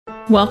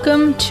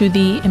Welcome to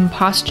the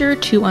Imposter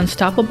to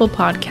Unstoppable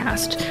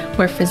podcast,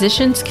 where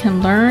physicians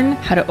can learn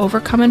how to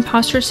overcome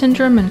imposter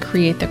syndrome and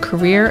create the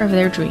career of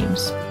their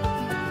dreams.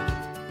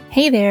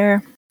 Hey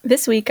there.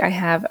 This week I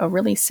have a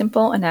really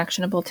simple and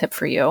actionable tip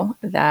for you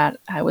that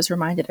I was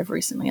reminded of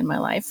recently in my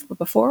life. But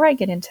before I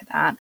get into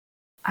that,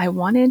 I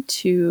wanted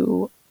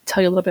to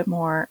tell you a little bit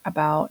more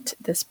about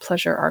this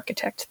pleasure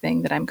architect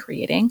thing that I'm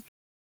creating.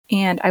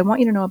 And I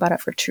want you to know about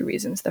it for two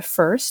reasons. The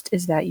first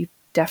is that you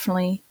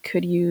definitely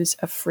could use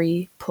a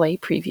free play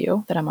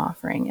preview that I'm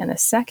offering. And the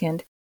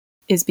second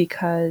is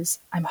because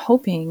I'm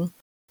hoping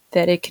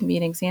that it can be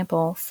an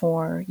example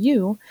for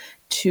you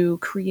to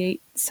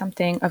create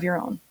something of your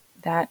own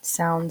that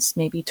sounds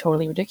maybe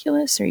totally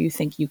ridiculous or you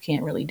think you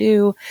can't really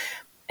do.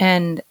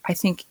 And I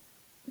think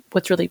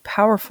what's really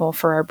powerful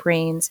for our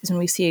brains is when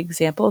we see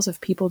examples of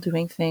people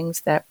doing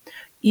things that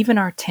even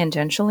are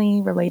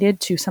tangentially related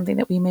to something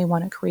that we may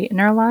want to create in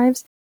our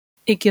lives,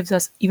 it gives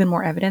us even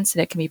more evidence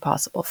that it can be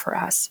possible for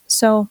us.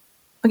 So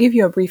I'll give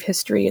you a brief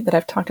history that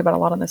I've talked about a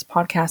lot on this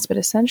podcast, but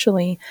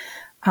essentially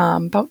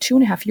about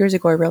 2.5 years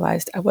ago, I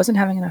realized I wasn't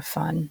having enough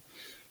fun.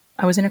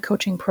 I was in a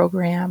coaching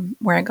program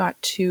where I got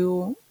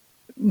to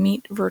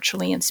meet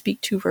virtually and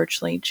speak to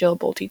virtually Jill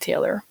Bolte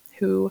Taylor,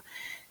 who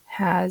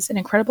has an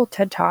incredible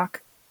TED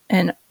Talk,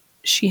 and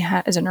she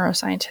is a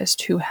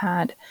neuroscientist who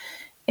had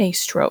a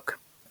stroke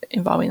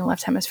involving the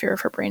left hemisphere of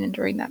her brain, and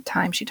during that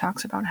time, she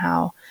talks about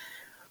how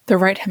the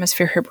right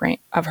hemisphere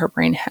of her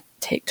brain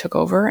took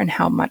over and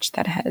how much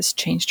that has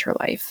changed her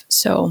life.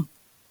 So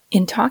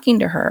in talking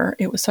to her,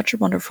 it was such a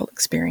wonderful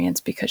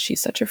experience because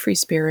she's such a free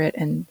spirit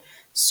and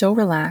so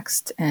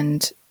relaxed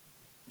and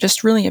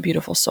just really a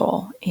beautiful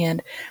soul.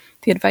 And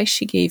the advice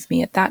she gave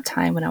me at that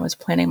time when I was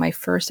planning my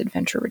first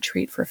adventure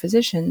retreat for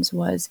physicians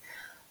was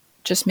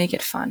just make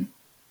it fun,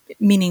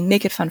 meaning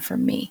make it fun for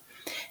me.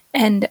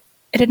 And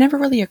it had never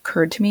really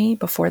occurred to me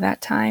before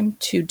that time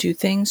to do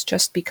things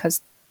just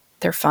because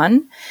they're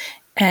fun.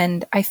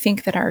 And I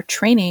think that our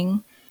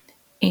training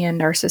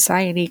and our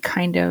society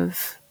kind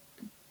of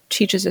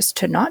teaches us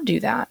to not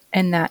do that.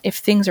 And that if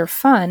things are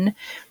fun,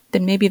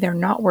 then maybe they're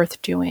not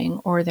worth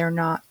doing or they're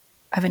not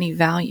of any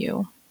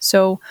value.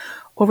 So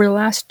over the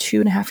last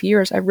 2.5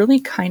 years, I've really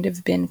kind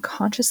of been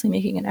consciously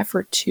making an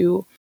effort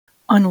to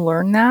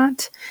unlearn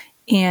that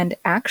and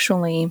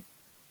actually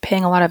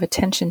paying a lot of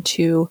attention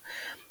to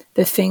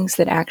the things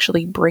that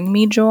actually bring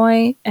me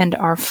joy and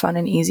are fun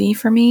and easy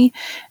for me,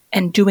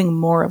 and doing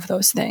more of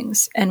those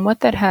things. And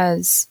what that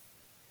has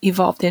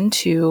evolved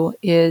into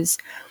is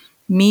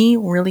me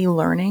really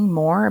learning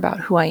more about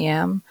who I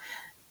am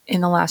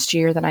in the last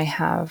year than I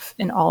have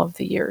in all of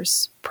the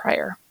years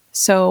prior.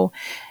 So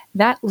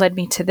that led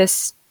me to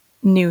this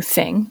new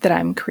thing that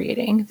I'm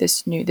creating,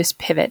 this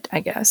pivot, I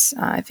guess.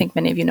 I think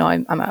many of you know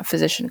I'm a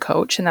physician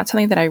coach, and that's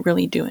something that I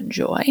really do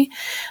enjoy.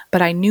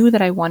 But I knew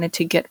that I wanted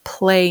to get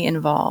play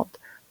involved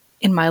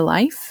in my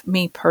life,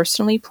 me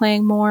personally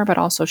playing more, but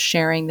also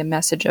sharing the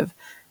message of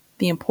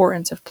the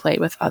importance of play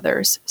with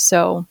others.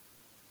 So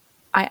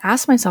I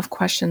asked myself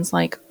questions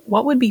like,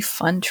 what would be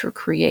fun to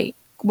create?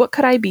 What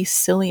could I be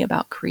silly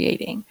about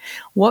creating?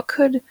 What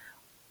could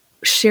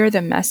share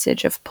the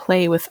message of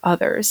play with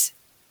others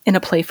in a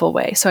playful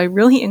way? So I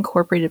really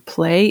incorporated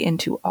play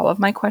into all of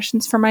my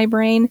questions for my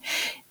brain,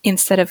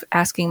 instead of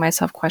asking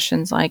myself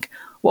questions like,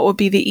 what would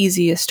be the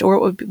easiest?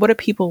 Or what do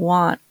people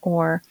want?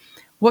 Or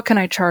what can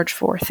I charge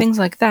for? Things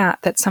like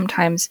that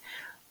sometimes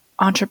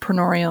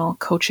entrepreneurial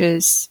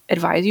coaches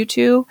advise you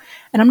to.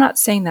 And I'm not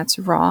saying that's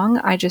wrong.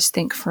 I just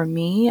think for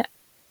me,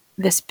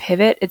 this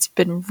pivot, it's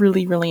been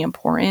really, really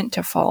important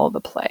to follow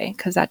the play,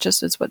 because that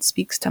just is what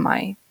speaks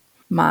to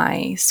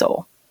my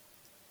soul.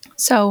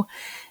 So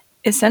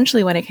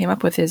essentially what I came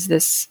up with is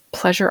this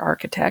pleasure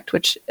architect,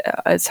 which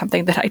is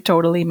something that I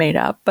totally made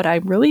up, but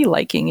I'm really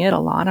liking it a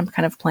lot. I'm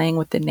kind of playing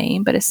with the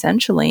name, but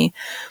essentially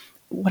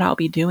what I'll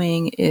be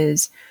doing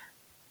is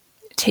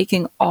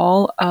taking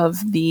all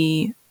of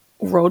the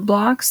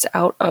roadblocks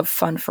out of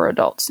fun for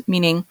adults,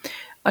 meaning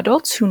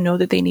adults who know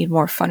that they need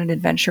more fun and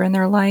adventure in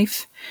their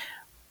life.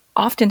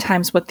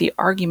 Oftentimes what the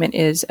argument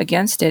is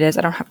against it is,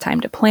 I don't have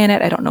time to plan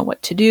it. I don't know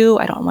what to do.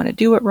 I don't want to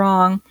do it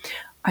wrong.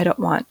 I don't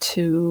want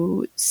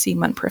to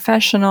seem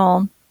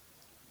unprofessional,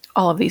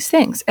 all of these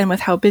things. And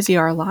with how busy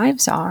our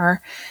lives are,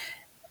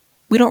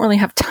 we don't really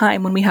have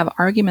time when we have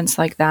arguments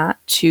like that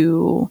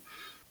to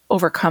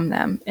overcome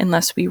them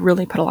unless we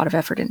really put a lot of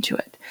effort into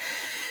it.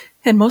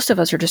 And most of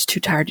us are just too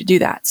tired to do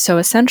that. So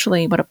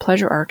essentially what a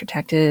pleasure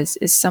architect is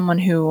someone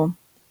who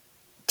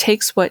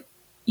takes what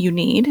you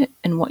need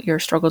and what your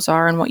struggles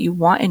are and what you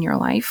want in your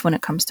life when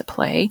it comes to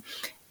play,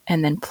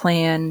 and then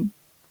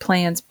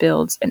plans,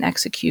 builds, and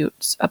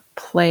executes a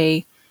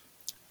play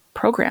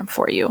program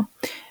for you,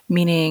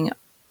 meaning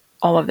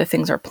all of the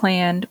things are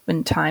planned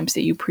when times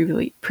that you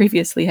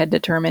previously had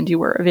determined you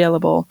were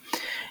available.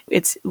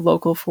 It's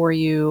local for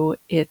you.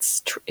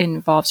 It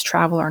involves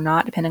travel or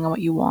not, depending on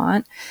what you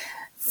want,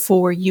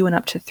 for you and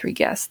up to 3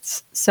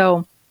 guests.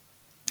 So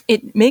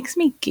it makes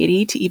me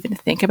giddy to even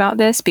think about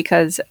this,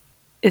 because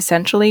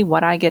essentially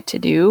what I get to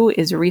do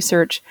is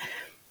research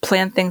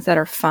plan things that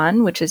are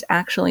fun, which is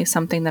actually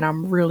something that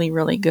I'm really,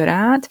 really good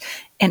at,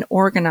 and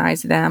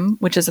organize them,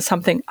 which is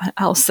something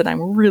else that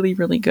I'm really,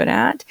 really good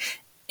at,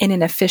 in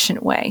an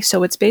efficient way.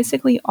 So it's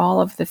basically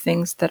all of the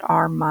things that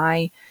are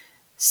my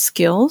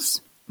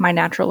skills, my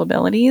natural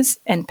abilities,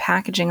 and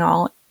packaging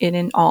all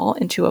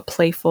into a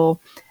playful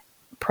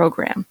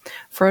program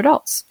for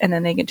adults. And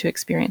then they get to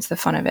experience the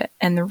fun of it.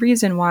 And the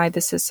reason why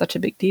this is such a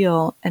big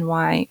deal and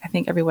why I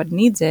think everyone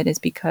needs it is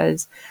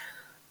because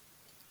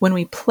when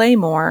we play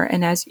more,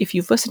 and if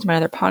you've listened to my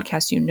other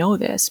podcasts, you know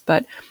this,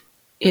 but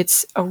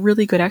it's a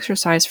really good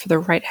exercise for the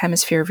right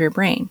hemisphere of your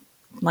brain,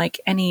 like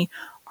any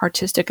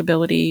artistic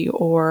ability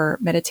or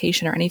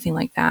meditation or anything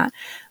like that.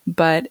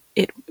 But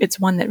it's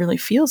one that really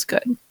feels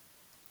good.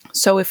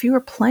 So if you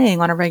are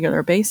playing on a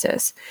regular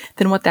basis,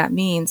 then what that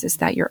means is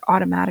that you're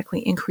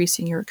automatically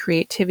increasing your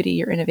creativity,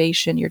 your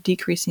innovation, you're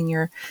decreasing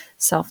your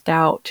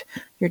self-doubt,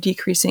 you're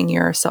decreasing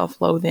your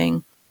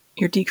self-loathing,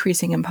 you're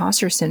decreasing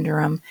imposter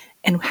syndrome,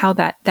 and how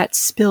that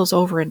spills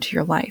over into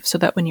your life, so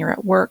that when you're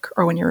at work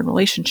or when you're in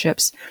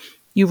relationships,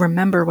 you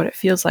remember what it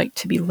feels like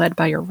to be led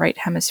by your right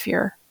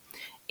hemisphere.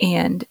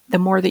 And the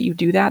more that you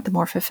do that, the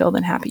more fulfilled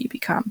and happy you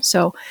become.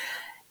 So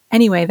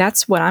anyway,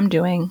 that's what I'm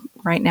doing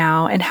right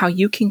now. And how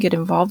you can get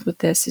involved with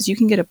this is you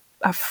can get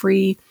a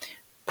free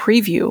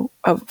preview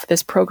of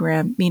this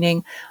program,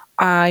 meaning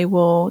I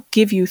will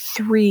give you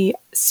 3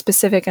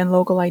 specific and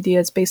local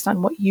ideas based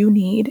on what you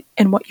need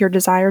and what your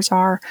desires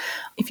are.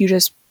 If you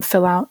just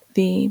fill out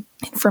the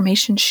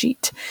information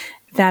sheet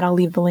that I'll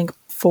leave the link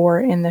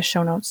for in the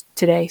show notes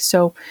today.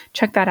 So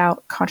check that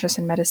out,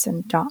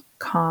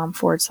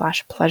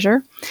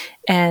 consciousandmedicine.com/pleasure.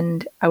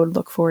 And I would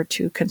look forward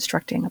to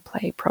constructing a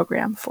play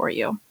program for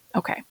you.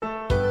 Okay.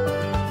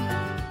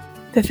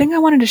 The thing I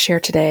wanted to share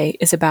today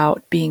is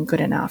about being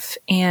good enough.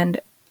 And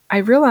I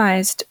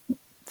realized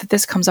that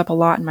this comes up a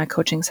lot in my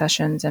coaching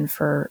sessions and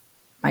for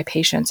my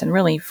patients and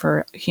really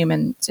for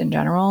humans in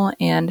general.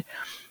 And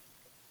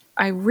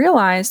I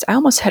realized I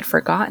almost had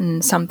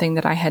forgotten something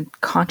that I had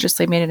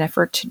consciously made an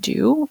effort to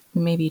do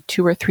maybe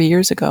 2 or 3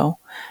 years ago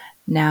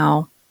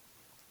now.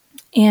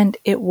 And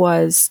it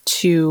was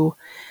to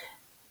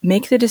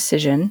make the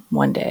decision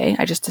one day.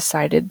 I just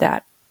decided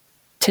that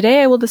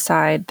today I will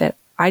decide that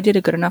I did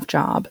a good enough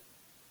job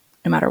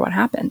no matter what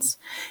happens.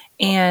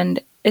 And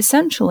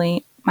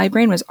essentially, my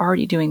brain was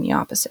already doing the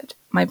opposite.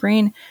 My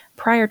brain,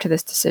 prior to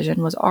this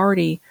decision, was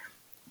already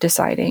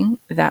deciding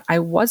that I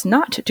was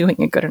not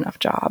doing a good enough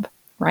job,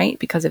 right?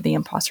 Because of the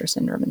imposter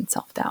syndrome and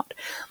self-doubt.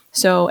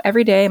 So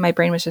every day, my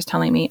brain was just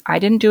telling me I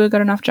didn't do a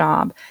good enough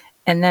job.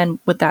 And then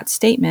with that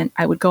statement,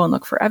 I would go and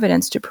look for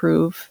evidence to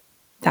prove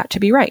that to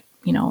be right.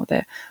 You know,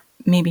 that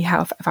maybe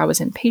if I was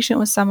impatient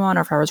with someone,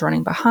 or if I was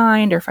running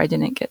behind, or if I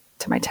didn't get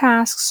to my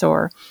tasks,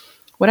 or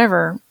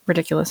whatever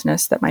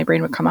ridiculousness that my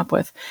brain would come up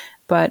with.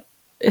 But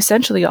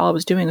essentially, all I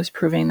was doing was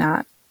proving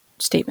that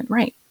statement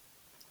right.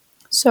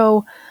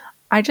 So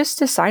I just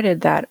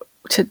decided that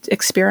to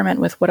experiment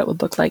with what it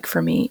would look like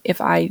for me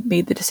if I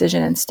made the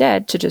decision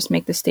instead to just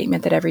make the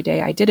statement that every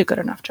day I did a good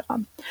enough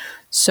job.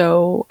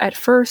 So at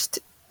first,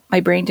 my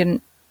brain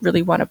didn't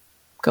really want to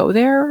go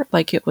there.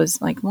 Like, it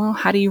was like, well,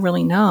 how do you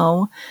really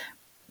know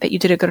that you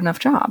did a good enough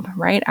job,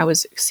 right? I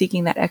was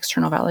seeking that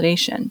external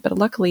validation. But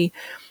luckily,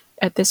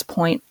 at this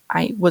point,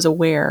 I was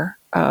aware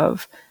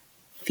of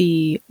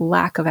the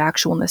lack of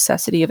actual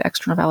necessity of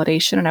external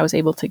validation, and I was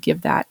able to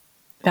give that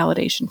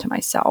validation to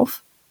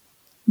myself.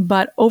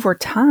 But over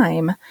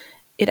time,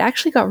 it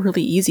actually got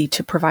really easy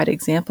to provide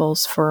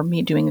examples for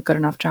me doing a good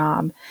enough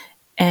job.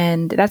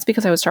 And that's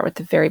because I would start with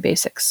the very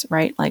basics,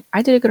 right? Like,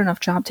 I did a good enough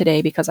job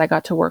today because I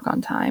got to work on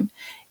time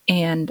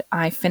and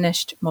I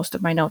finished most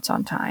of my notes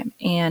on time.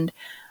 And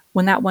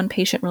when that one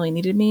patient really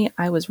needed me,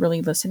 I was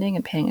really listening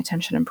and paying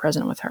attention and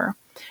present with her.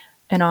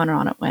 And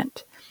on it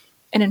went.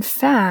 And in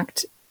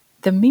fact,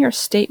 the mere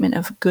statement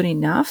of good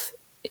enough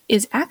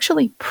is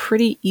actually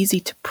pretty easy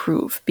to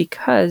prove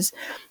because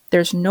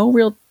there's no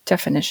real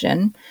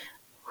definition.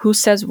 Who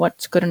says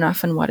what's good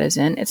enough and what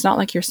isn't? It's not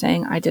like you're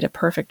saying I did a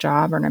perfect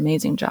job or an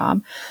amazing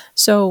job.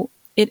 So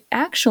it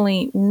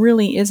actually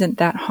really isn't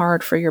that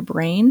hard for your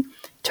brain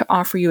to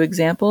offer you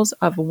examples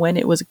of when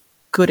it was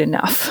good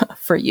enough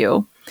for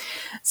you.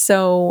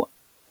 So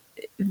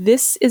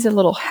this is a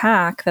little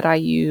hack that I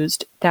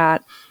used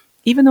that,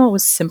 even though it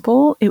was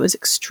simple, it was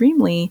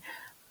extremely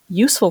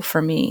useful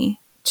for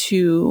me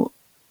to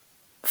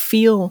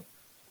feel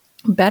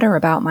better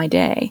about my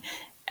day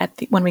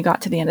when we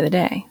got to the end of the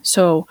day.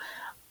 So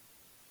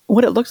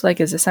what it looked like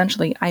is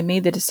essentially I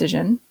made the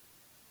decision.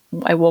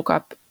 I woke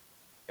up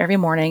every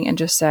morning and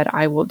just said,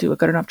 I will do a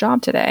good enough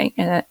job today.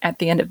 And at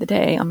the end of the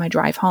day, on my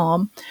drive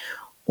home,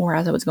 or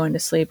as I was going to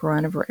sleep, or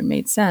whenever it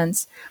made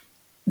sense,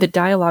 the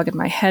dialogue in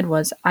my head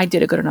was, I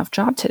did a good enough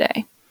job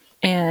today.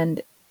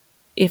 And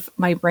if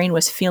my brain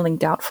was feeling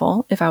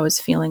doubtful, if I was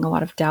feeling a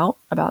lot of doubt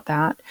about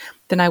that,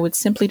 then I would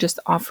simply just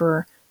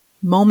offer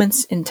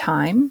moments in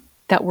time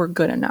that were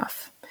good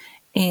enough.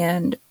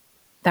 And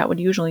that would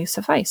usually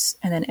suffice.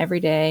 And then every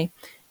day,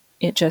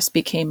 it just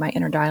became my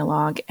inner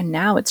dialogue. And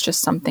now it's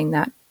just something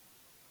that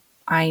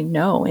I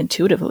know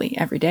intuitively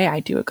every day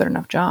I do a good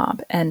enough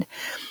job. And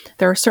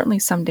there are certainly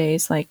some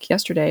days like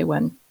yesterday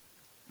when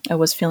I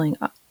was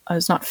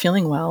not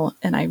feeling well,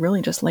 and I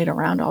really just laid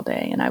around all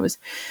day, and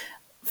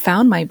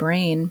found my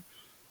brain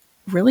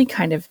really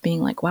kind of being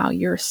like, wow,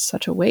 you're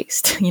such a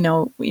waste.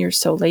 You're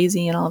so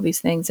lazy and all of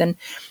these things. And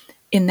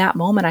in that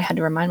moment, I had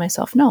to remind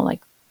myself, no,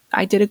 like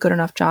I did a good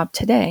enough job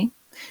today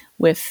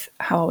with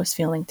how I was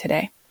feeling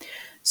today.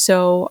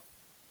 So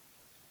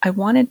I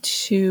wanted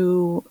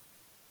to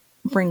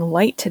bring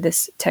light to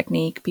this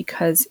technique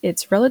because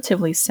it's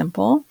relatively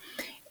simple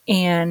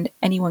and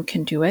anyone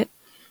can do it.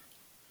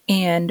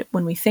 And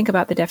when we think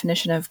about the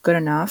definition of good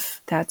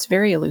enough, that's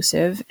very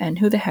elusive, and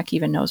who the heck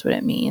even knows what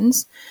it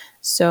means?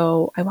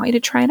 So I want you to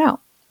try it out.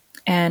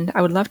 And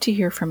I would love to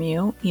hear from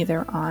you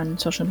either on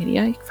social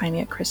media. You can find me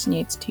at Kristen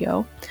Yates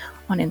TO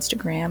on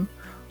Instagram,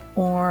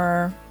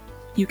 or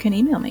you can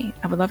email me.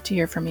 I would love to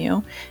hear from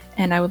you,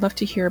 and I would love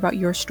to hear about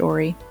your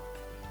story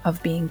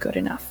of being good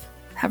enough.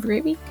 Have a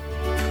great week.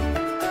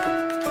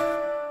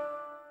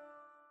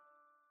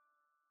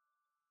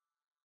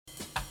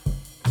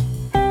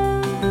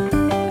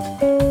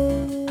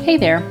 Hey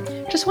there.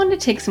 Just wanted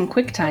to take some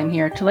quick time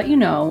here to let you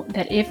know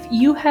that if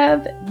you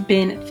have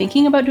been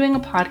thinking about doing a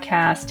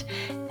podcast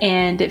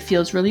and it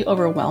feels really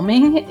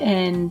overwhelming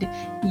and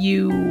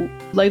you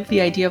like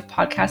the idea of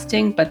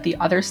podcasting, but the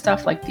other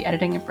stuff like the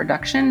editing and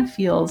production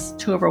feels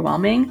too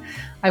overwhelming,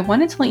 I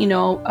wanted to let you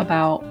know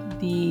about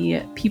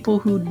the people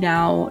who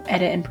now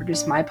edit and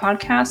produce my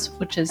podcast,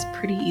 which is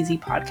Pretty Easy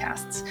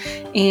Podcasts.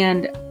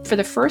 And for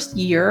the first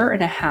year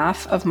and a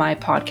half of my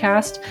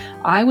podcast,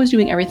 I was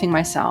doing everything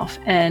myself.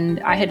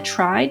 And I had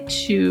tried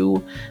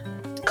to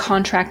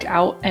contract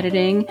out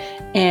editing,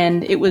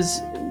 and it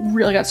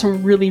got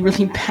some really,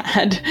 really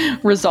bad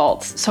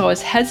results. So I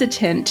was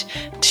hesitant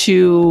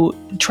to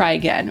try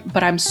again,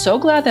 but I'm so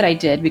glad that I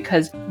did,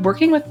 because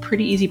working with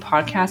Pretty Easy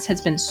Podcasts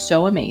has been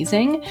so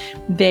amazing.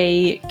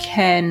 They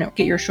can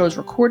get your shows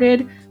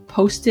recorded,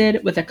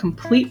 posted with a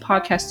complete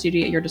podcast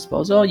studio at your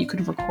disposal. You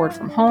can record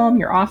from home,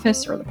 your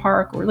office, or the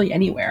park, or really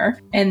anywhere.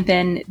 And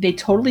then they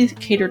totally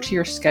cater to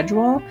your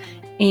schedule,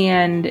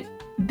 and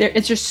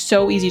it's just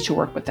so easy to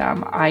work with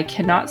them. I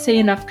cannot say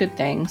enough good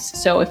things.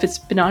 So if it's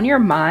been on your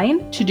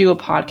mind to do a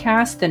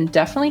podcast, then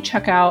definitely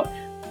check out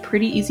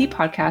Pretty Easy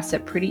Podcasts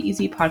at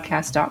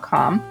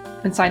prettyeasypodcast.com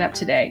and sign up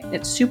today.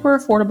 It's super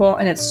affordable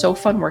and it's so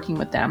fun working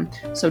with them.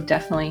 So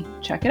definitely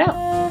check it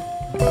out.